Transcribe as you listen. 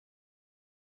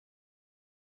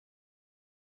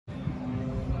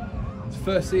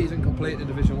First season complete in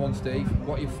Division 1, Steve.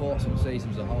 What are your thoughts on the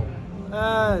season as a whole?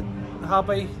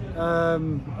 Happy.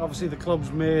 Obviously the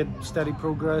club's made steady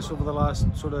progress over the last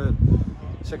sort of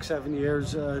 6-7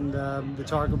 years, and the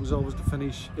target was always to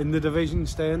finish in the division,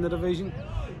 stay in the division.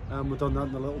 We've done that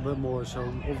and a little bit more, so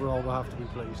overall we'll have to be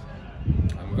pleased.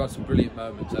 And we've got some brilliant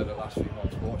moments over the last few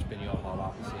months. What's been your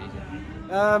highlight this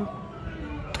season?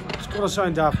 It's going to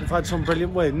sound daft. We've had some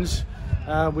brilliant wins.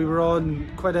 We were on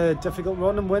quite a difficult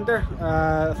run in winter.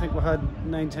 I think we had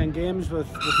 9-10 games with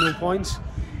no points.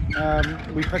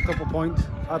 We picked up a point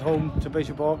at home to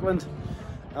Bishop Auckland,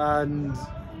 and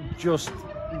just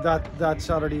that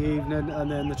Saturday evening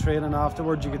and then the training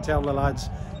afterwards, you could tell the lads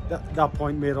that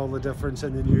point made all the difference,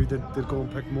 and they knew they'd go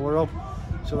and pick more up.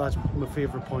 So that's my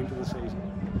favourite point of the season.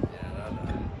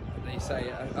 Yeah, and you say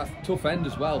a tough end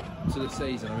as well to the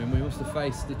season. I mean, we must have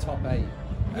faced the top 8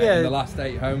 in the last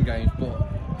 8 home games, but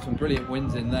some brilliant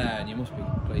wins in there, and you must be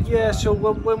pleased with that. So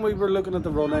when we were looking at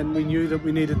the run-in, we knew that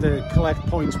we needed to collect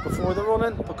points before the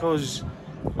run-in, because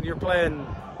when you're playing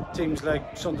teams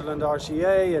like Sunderland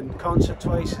RCA and Concert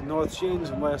twice, and North Sheens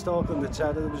and West Auckland,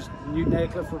 etc., there was Newton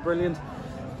Aycliffe were brilliant.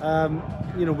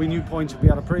 We knew points would be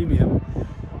at a premium,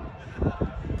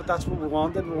 but that's what we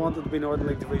wanted. We wanted to be Northern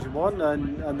League Division 1,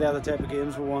 and the other type of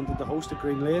games we wanted to host at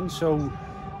Green Lane. So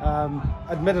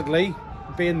admittedly,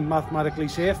 being mathematically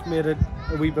safe made it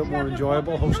a wee bit more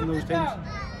enjoyable hosting those teams.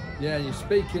 Yeah, you're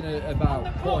speaking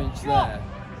about points there.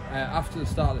 After the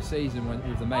start of the season,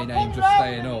 with the main aim just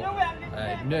staying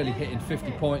up, nearly hitting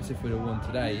 50 points if we'd have won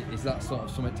today, is that sort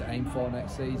of something to aim for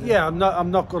next season? Yeah, I'm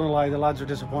not going to lie, the lads are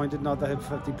disappointed not to hit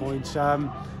 50 points.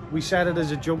 We set it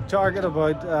as a joke target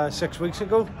about 6 weeks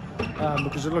ago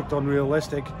because it looked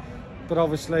unrealistic, but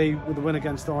obviously with the win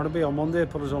against Thornaby on Monday, it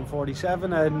put us on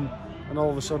 47, and all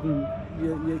of a sudden,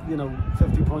 you know,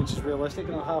 50 points is realistic,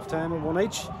 and at half time at 1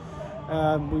 each.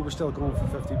 We were still going for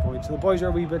 50 points. So the boys are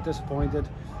a wee bit disappointed.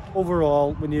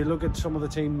 Overall, when you look at some of the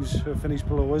teams who have finished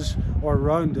below us or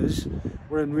around us,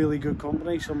 we're in really good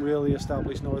company. Some really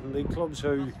established Northern League clubs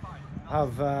who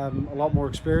have a lot more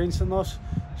experience than us,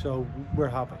 so we're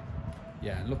happy.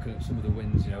 Yeah, and looking at some of the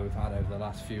wins we've had over the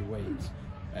last few weeks,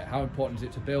 how important is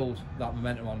it to build that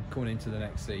momentum on coming into the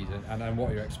next season, and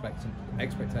what are your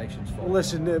expectations for? Well,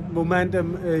 listen,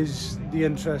 momentum is the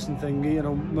interesting thing.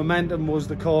 Momentum was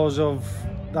the cause of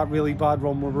that really bad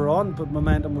run we were on, but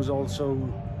momentum was also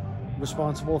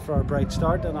responsible for our bright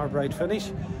start and our bright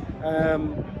finish.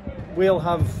 We'll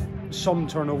have some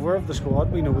turnover of the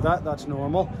squad, we know that's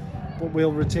normal, but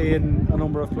we'll retain a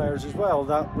number of players as well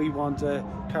that we want to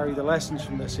carry the lessons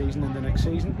from this season in the next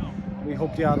season. We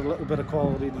hope to add a little bit of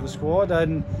quality to the squad,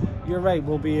 and you're right,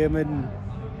 we'll be aiming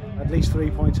at least 3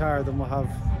 points higher than we have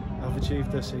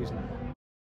achieved this season.